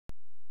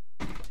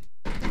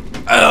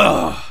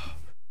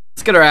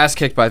Let's get our ass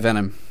kicked by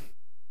Venom.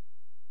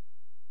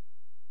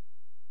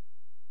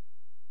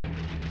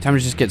 Time to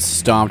just get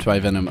stomped by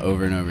Venom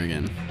over and over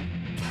again.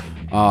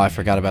 Oh, I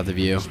forgot about the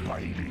view.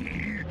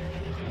 Spidey,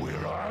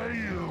 where are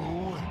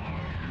you?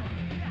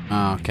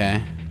 Oh,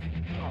 okay.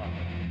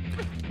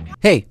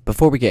 Hey,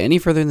 before we get any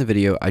further in the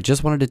video, I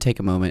just wanted to take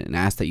a moment and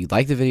ask that you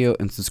like the video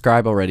and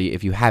subscribe already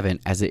if you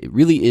haven't, as it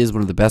really is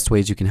one of the best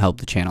ways you can help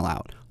the channel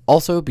out.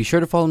 Also, be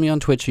sure to follow me on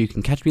Twitch so you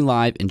can catch me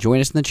live and join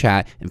us in the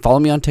chat, and follow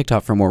me on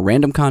TikTok for more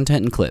random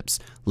content and clips.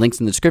 Links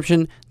in the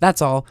description.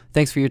 That's all.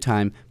 Thanks for your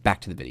time.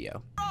 Back to the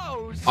video.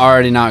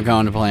 Already not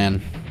going to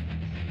plan.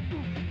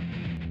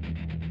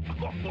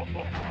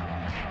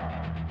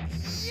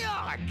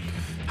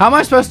 How am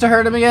I supposed to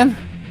hurt him again?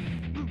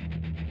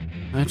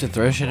 I have to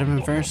throw shit at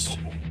him first?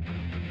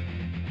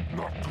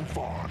 Not too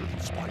far, little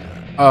spider.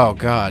 Oh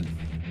god.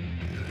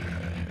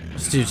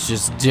 This dude's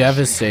just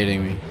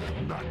devastating me.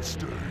 Not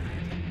stirred.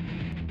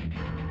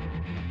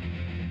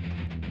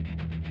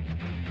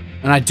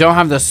 And I don't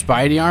have the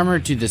Spidey armor?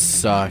 Dude, this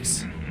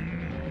sucks.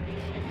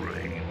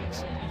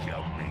 Brains,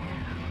 yummy.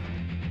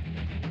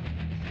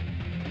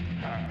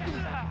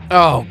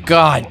 Oh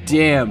god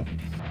damn.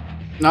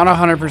 Not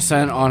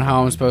 100% on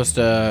how I'm supposed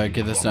to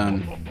get this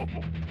done.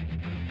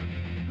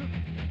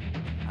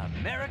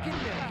 American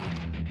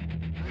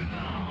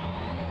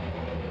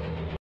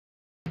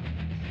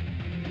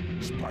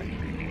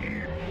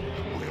Spidey,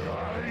 where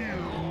are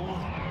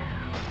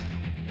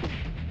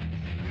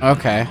you?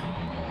 Okay.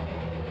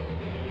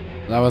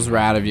 That was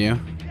rad of you.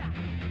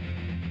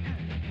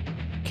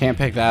 Can't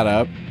pick that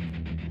up.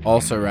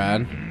 Also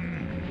rad.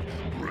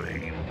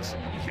 Brains,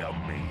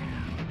 yummy.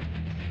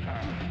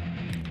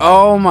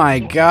 Oh my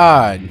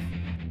god.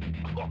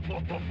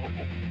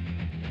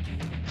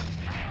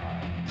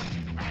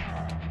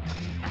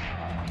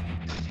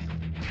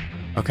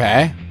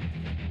 Okay.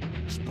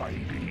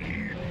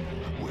 Spidey,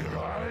 where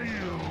are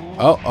you?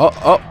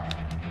 Oh.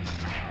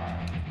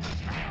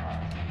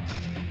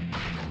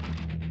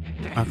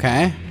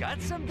 Okay.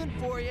 Got something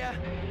for you.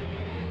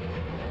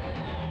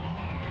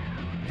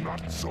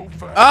 Not so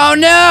fast. Oh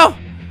no!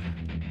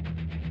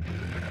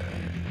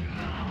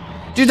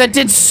 Dude, that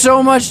did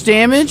so much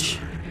damage.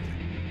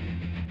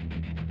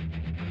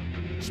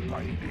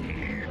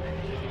 Spidey,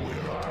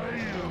 where are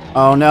you?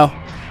 Oh no.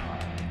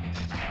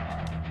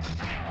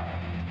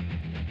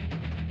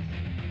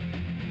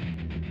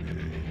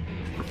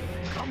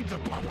 Come to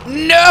Papa.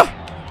 No!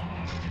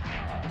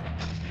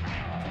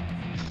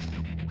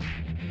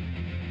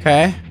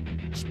 Okay.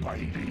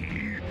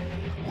 Spidey,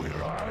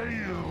 where are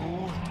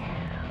you?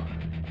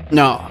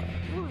 No.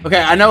 Okay,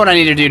 I know what I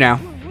need to do now.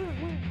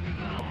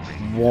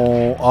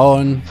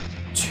 1,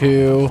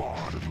 2,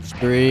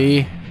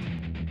 3.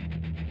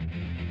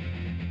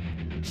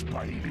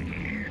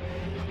 Spidey,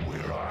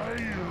 where are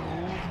you?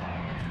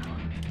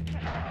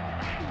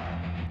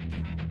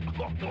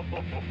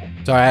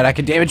 It's alright, I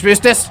can damage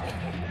boost this.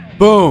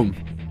 Boom.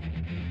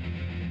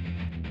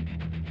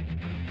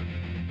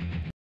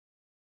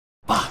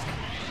 Fuck.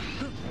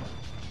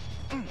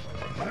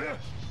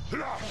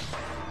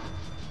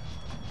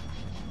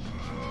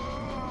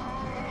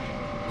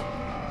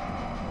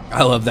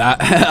 I love that.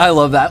 I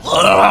love that.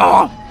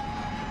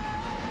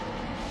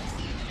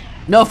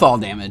 No fall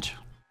damage.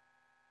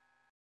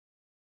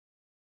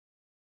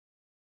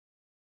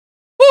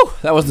 Whew,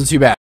 that wasn't too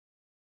bad.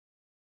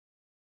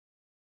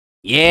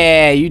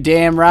 Yeah, you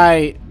damn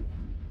right.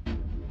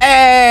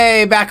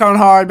 Hey, back on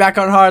hard, back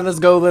on hard. Let's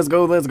go, let's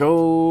go, let's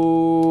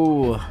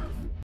go.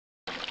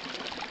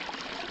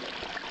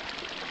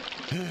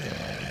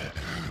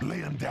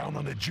 Laying down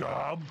on the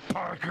job,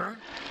 Parker?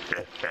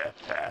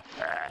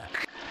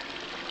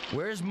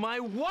 Where's my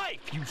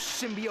wife, you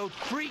symbiote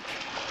freak?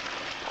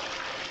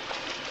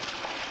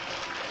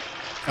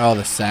 Oh,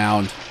 the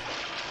sound.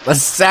 The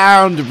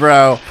sound,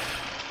 bro.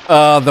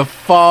 The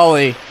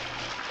folly.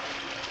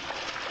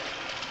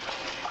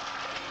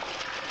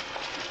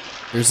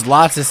 There's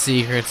lots of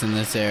secrets in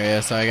this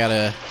area, so I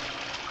gotta,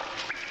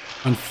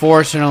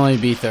 unfortunately,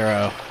 be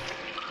thorough.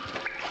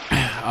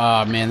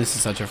 Oh man, this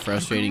is such a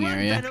frustrating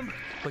area. Venom,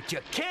 but you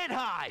can't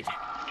hide.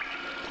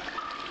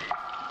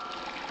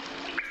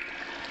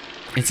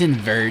 It's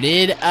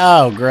inverted?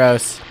 Oh,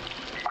 gross.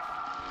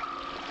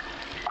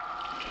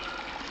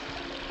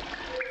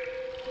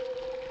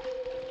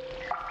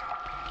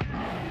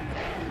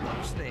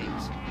 Those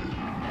things.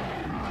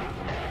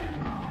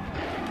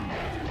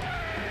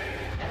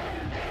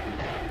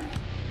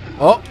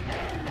 Oh.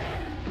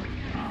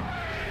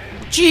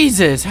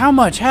 Jesus, how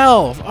much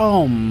health?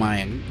 Oh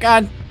my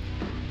god.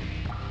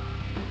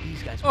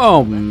 These guys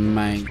Oh were leftovers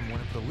my from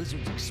one of the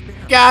lizard's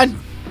experiments. god.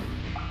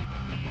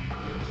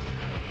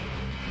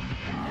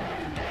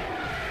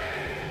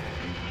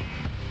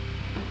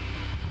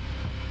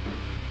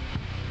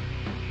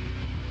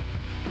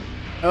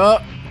 Oh.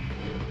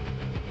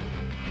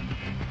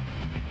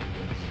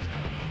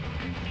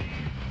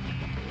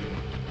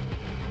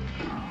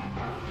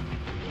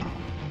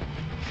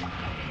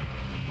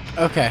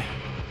 Okay.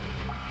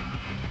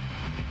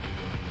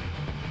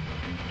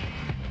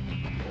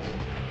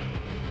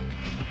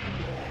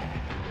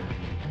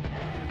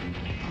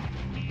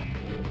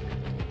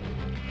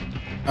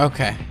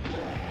 Okay.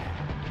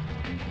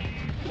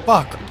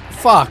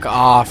 Fuck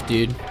off,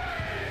 dude.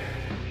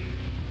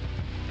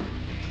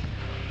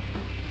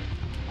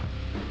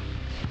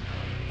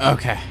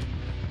 Okay.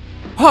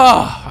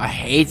 Oh, I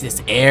hate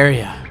this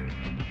area.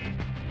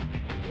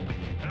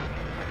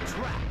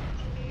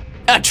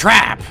 A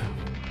trap!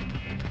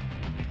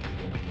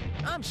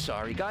 I'm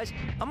sorry, guys.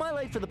 Am I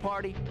late for the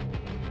party?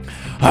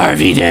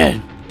 Harvey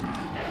did.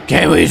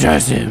 Can we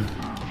trust him?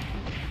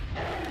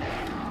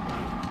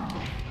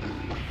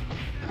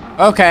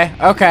 Okay,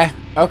 okay,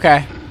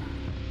 okay.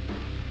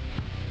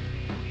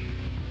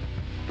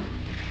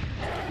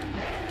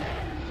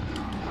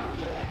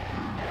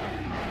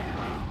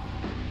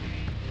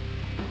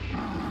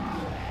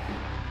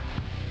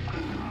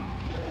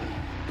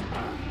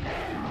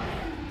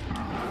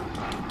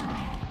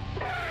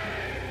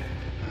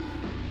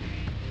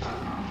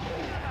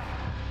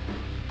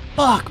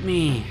 Fuck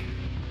me.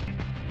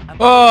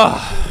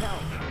 Oh.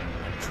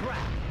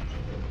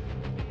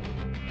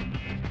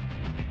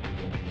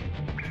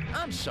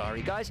 I'm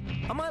sorry, guys.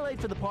 Am I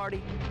late for the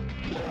party?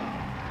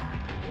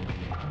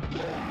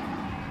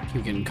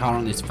 Keep getting caught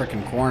on these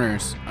freaking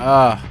corners.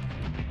 Oh,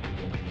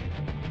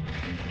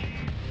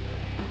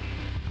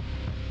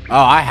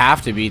 I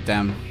have to beat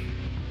them.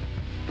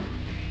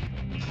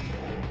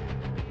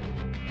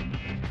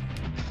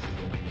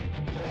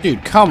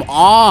 Dude, come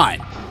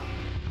on.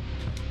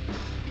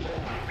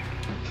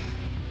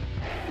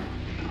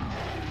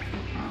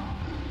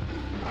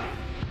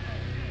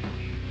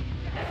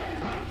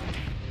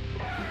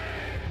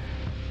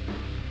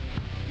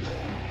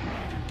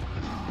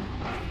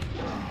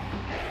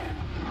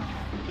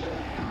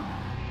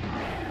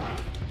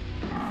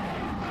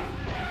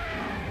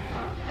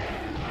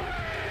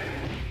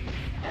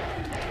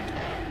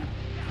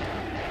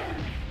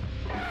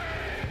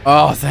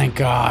 Oh, thank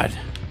God.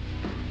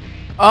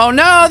 Oh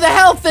no, the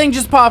health thing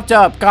just popped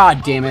up.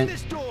 God damn it.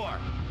 This door.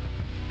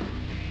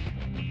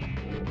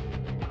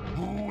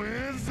 Who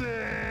is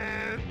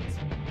it?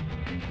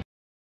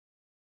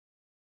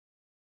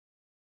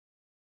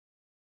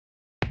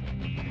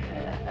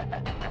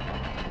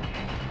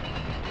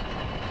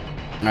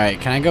 Alright,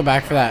 can I go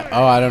back for that?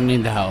 Oh, I don't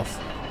need the health.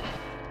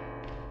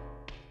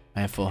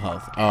 I have full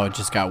health. Oh, it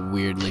just got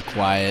weirdly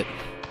quiet.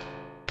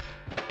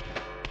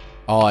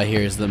 All I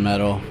hear is the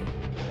metal.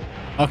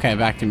 Okay,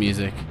 back to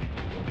music.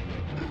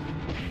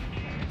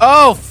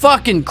 Oh,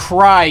 fucking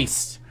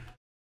Christ!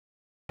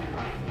 I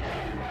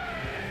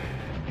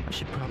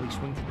should probably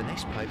swing through the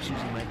next pipes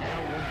using my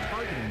L1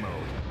 targeting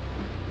mode.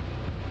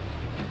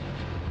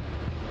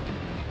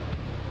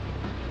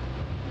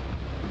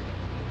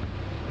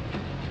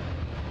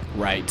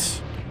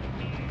 Right.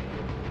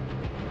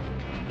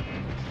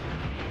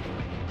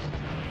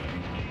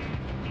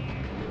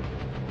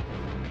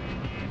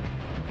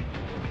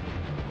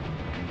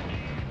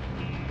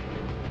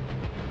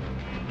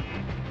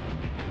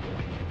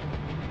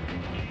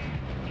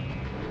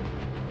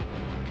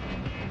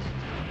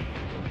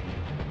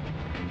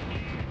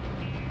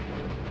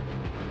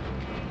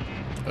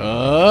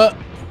 uh.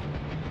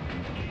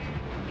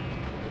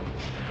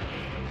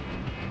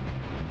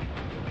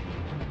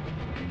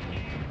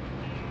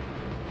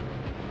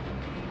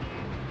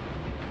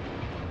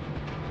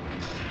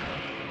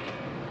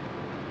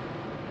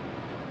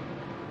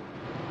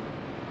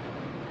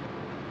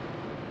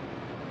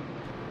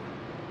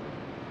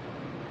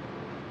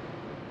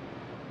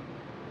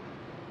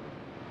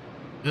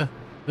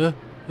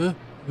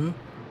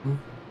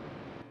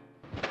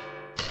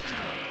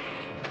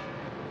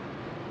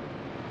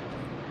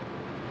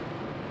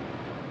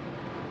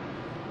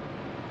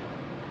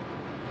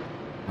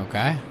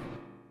 Okay.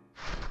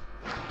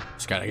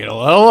 Just gotta get a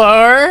little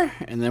lower,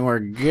 and then we're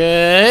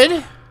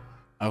good.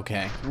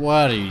 Okay,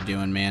 what are you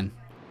doing, man?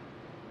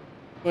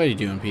 What are you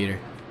doing, Peter?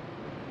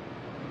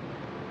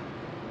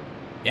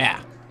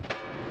 Yeah.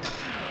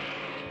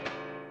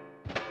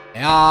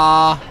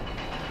 Yeah.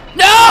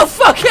 No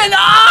fucking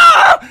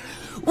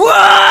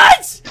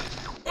what?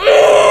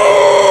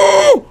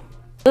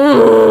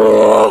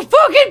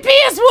 Fucking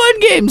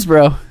PS1 games,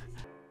 bro.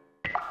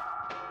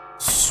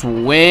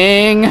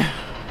 Swing.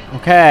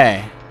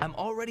 Okay. I'm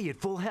already at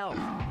full health.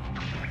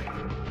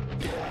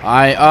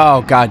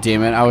 Oh god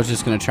damn it. I was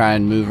just gonna try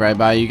and move right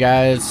by you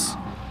guys.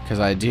 Because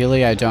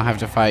ideally I don't have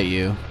to fight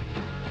you.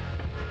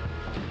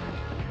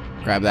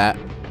 Grab that.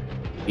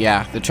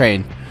 Yeah, the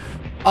train.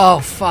 Oh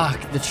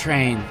fuck, the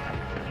train.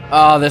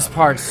 Oh, this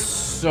part's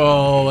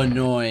so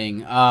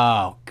annoying.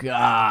 Oh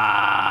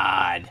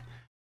god.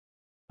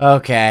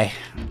 Okay.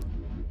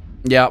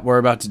 Yep, we're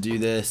about to do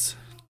this.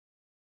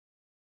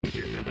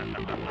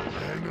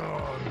 Hang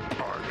on,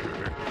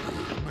 Parker.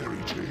 Mary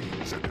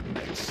Jane's at the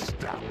next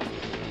stop.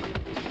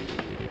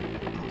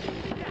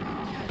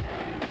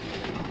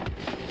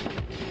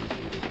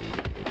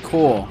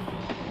 Cool.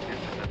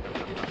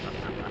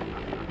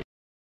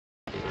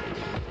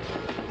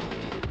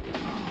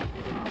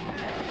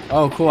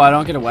 Oh, cool. I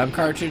don't get a web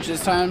cartridge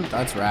this time?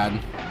 That's rad.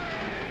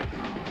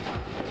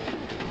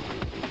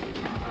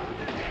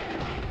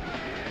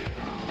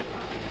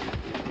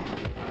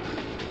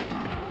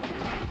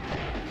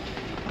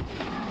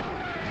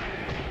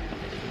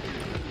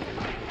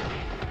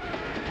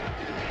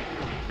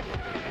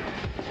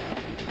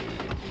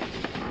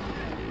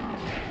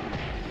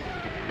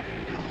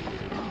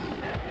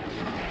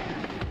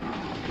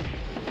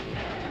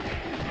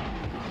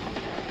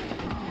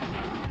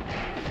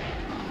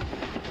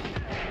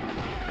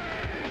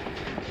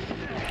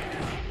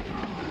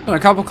 A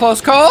couple close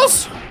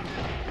calls.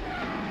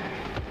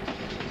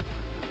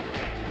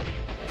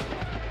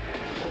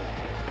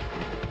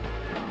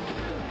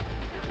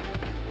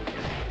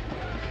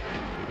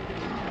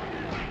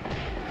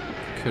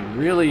 Could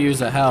really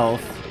use a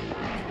health.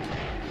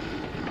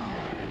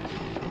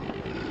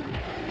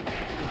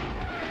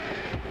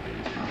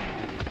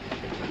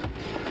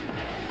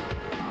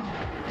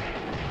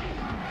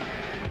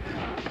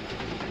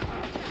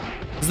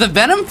 Is the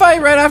Venom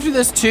fight right after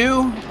this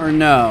too? Or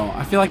no?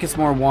 I feel like it's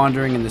more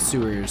wandering in the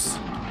sewers.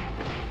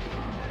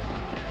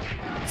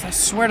 'Cause I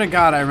swear to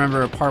God, I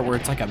remember a part where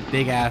it's like a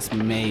big ass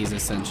maze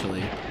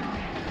essentially.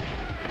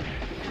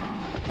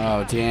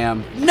 Oh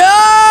damn.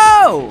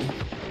 No!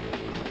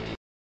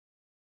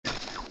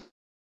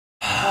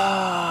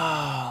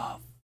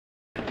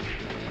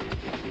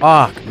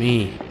 Fuck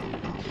me.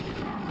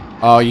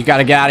 Oh, you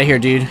gotta get out of here,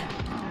 dude.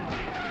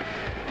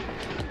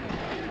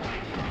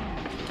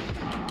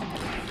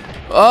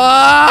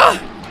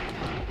 Ah!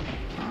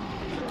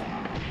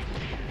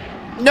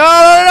 No,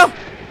 no, no,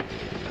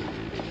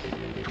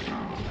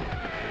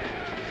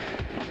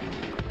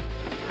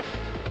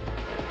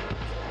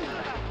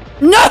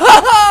 no!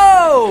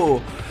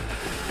 No!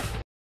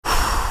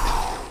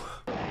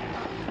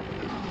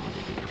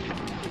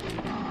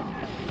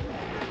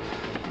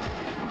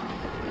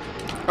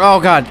 Oh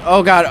God,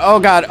 oh God, oh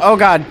God, oh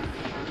God.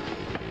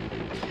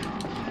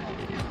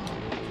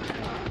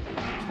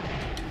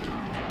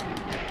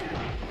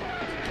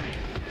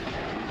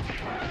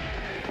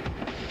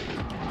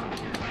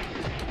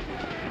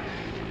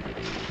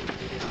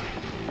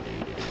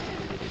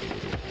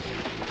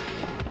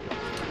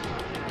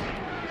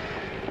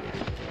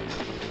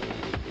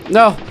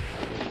 No,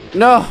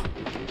 no.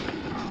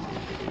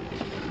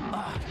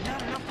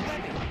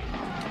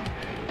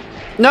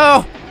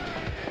 No.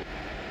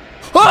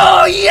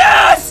 Oh,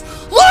 yes!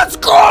 Let's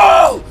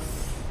go!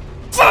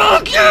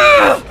 Fuck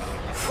yeah!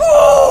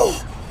 Whew.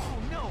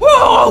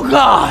 Oh,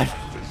 God!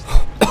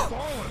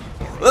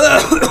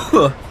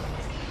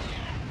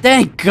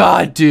 Thank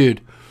God,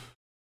 dude.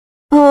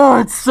 Oh,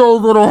 it's so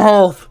little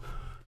health.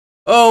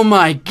 Oh,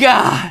 my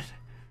God.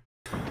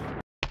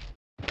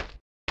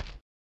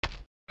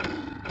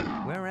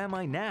 Where am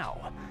I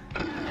now?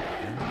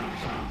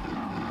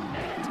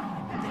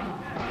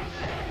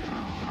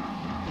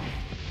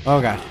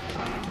 Oh, God.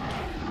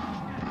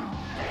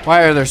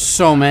 Why are there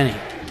so many?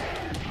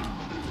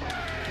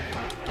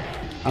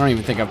 I don't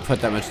even think I've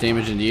put that much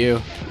damage into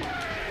you.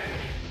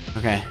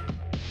 Okay.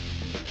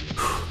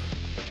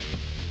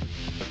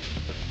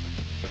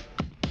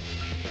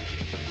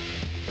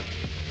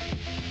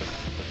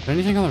 Is there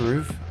anything on the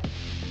roof?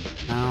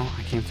 No,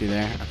 I came through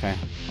there. Okay.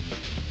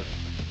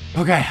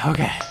 Okay,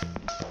 okay.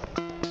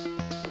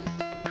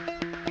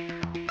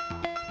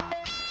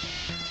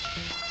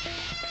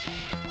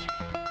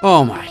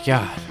 Oh my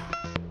God.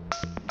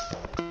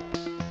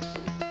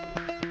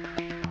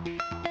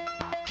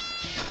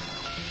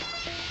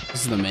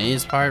 This is the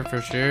maze part for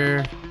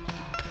sure.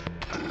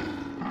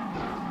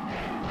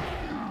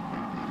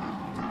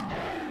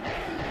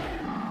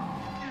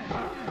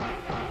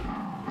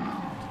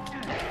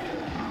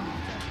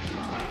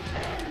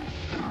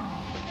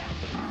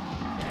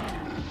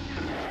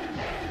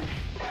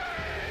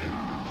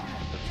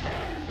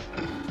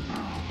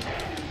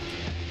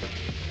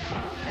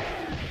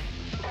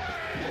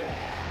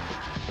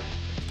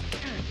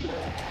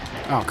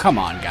 Oh, come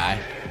on, guy.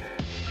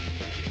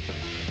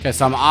 Okay,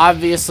 so I'm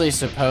obviously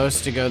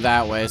supposed to go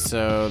that way,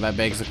 so that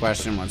begs the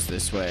question, what's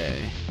this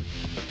way?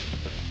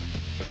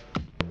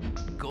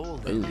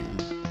 Golden.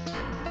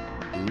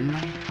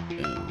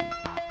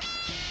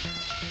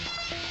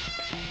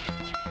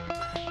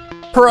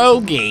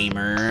 Pro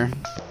gamer.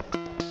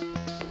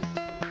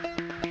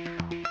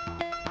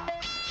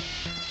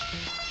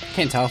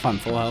 Can't tell if I'm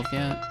full health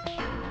yet.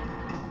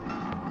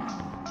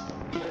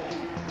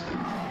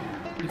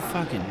 You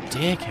fucking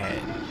dickhead.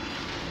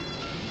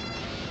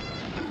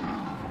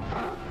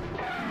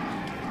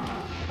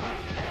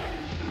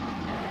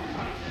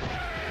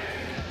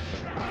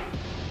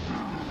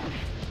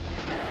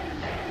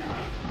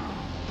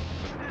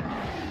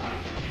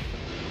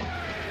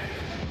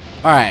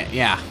 Alright,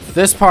 yeah.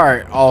 This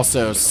part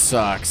also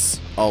sucks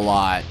a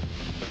lot.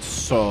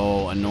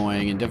 So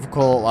annoying and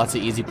difficult. Lots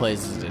of easy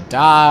places to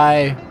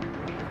die.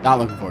 Not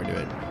looking forward to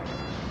it.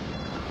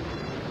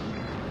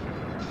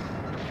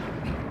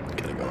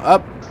 Gotta go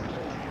up.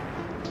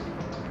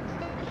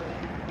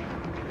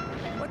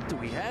 What do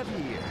we have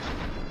here?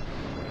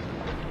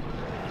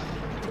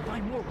 To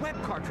find more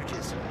web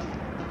cartridges.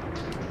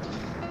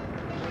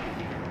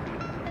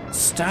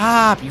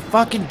 Stop, you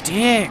fucking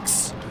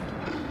dicks.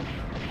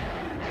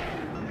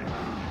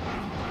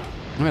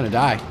 I'm gonna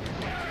die.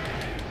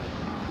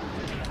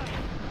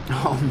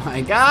 Oh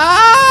my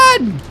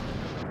God!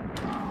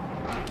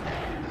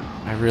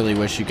 I really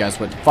wish you guys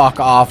would fuck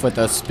off with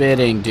the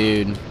spitting,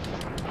 dude.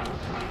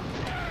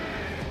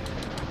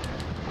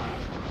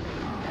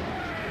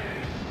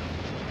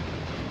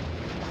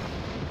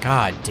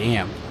 God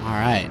damn.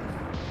 Alright.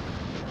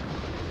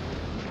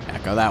 Yeah,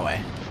 go that way.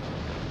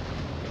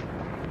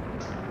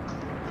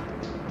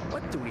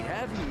 What do we have?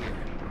 of here.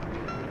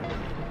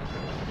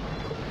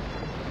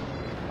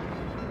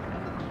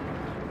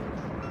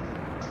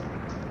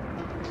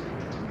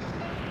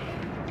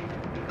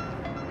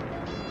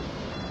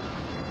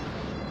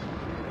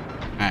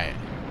 Alright.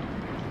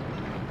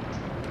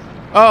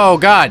 Oh,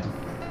 God.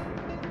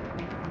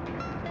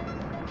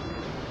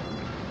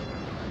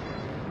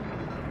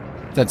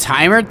 The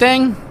timer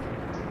thing?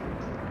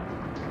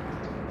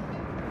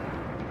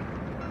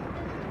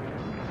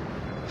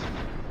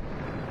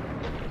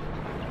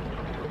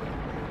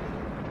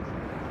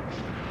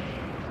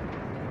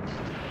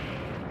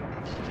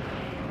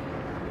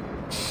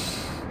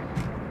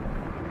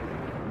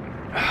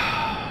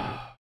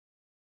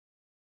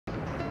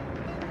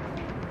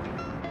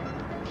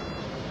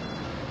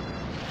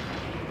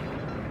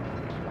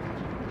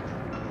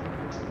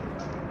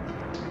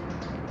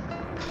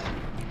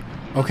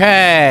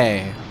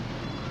 Okay.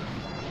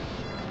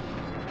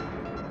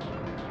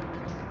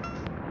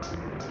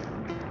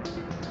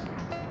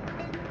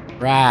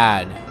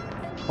 Rad.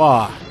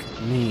 Fuck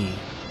me.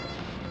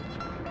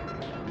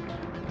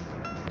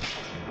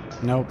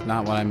 Nope,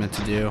 not what I meant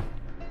to do.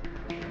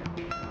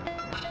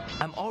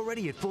 I'm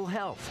already at full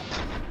health.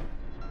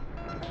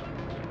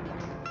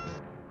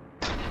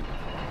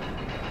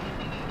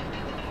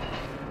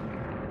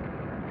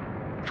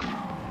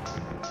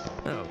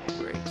 Oh,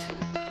 great.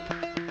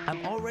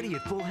 I'm already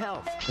at full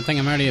health. Good thing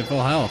I'm already at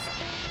full health.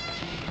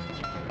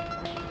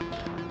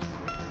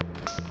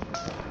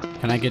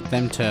 Can I get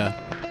them to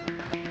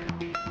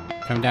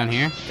come down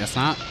here? Guess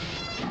not.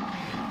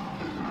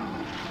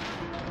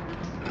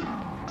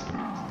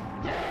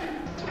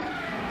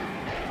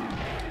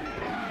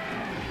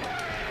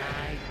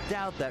 I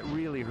doubt that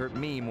really hurt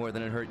me more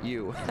than it hurt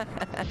you.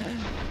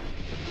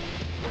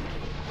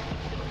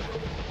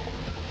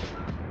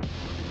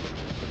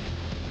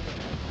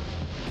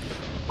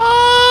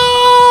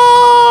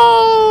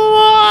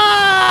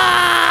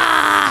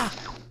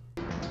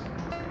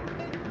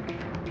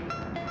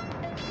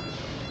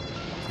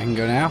 I can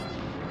go now?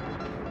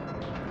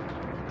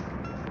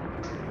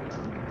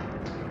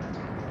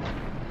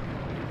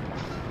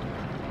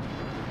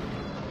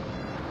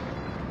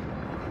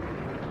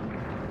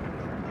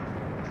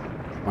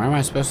 Where am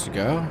I supposed to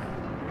go?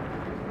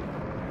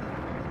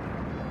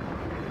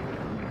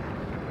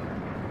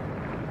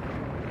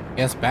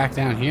 Guess back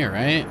down here,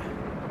 right?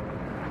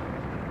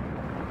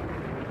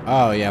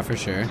 Oh, yeah, for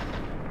sure.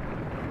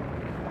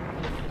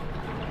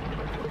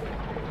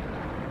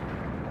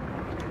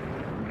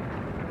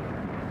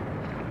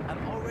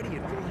 I'm already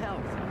at full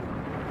health.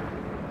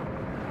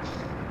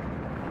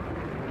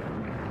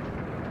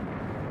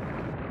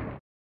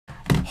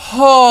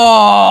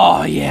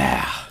 Oh,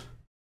 yeah.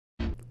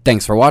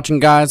 Thanks for watching,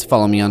 guys.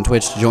 Follow me on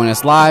Twitch to join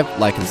us live,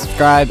 like and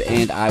subscribe,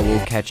 and I will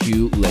catch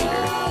you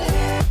later.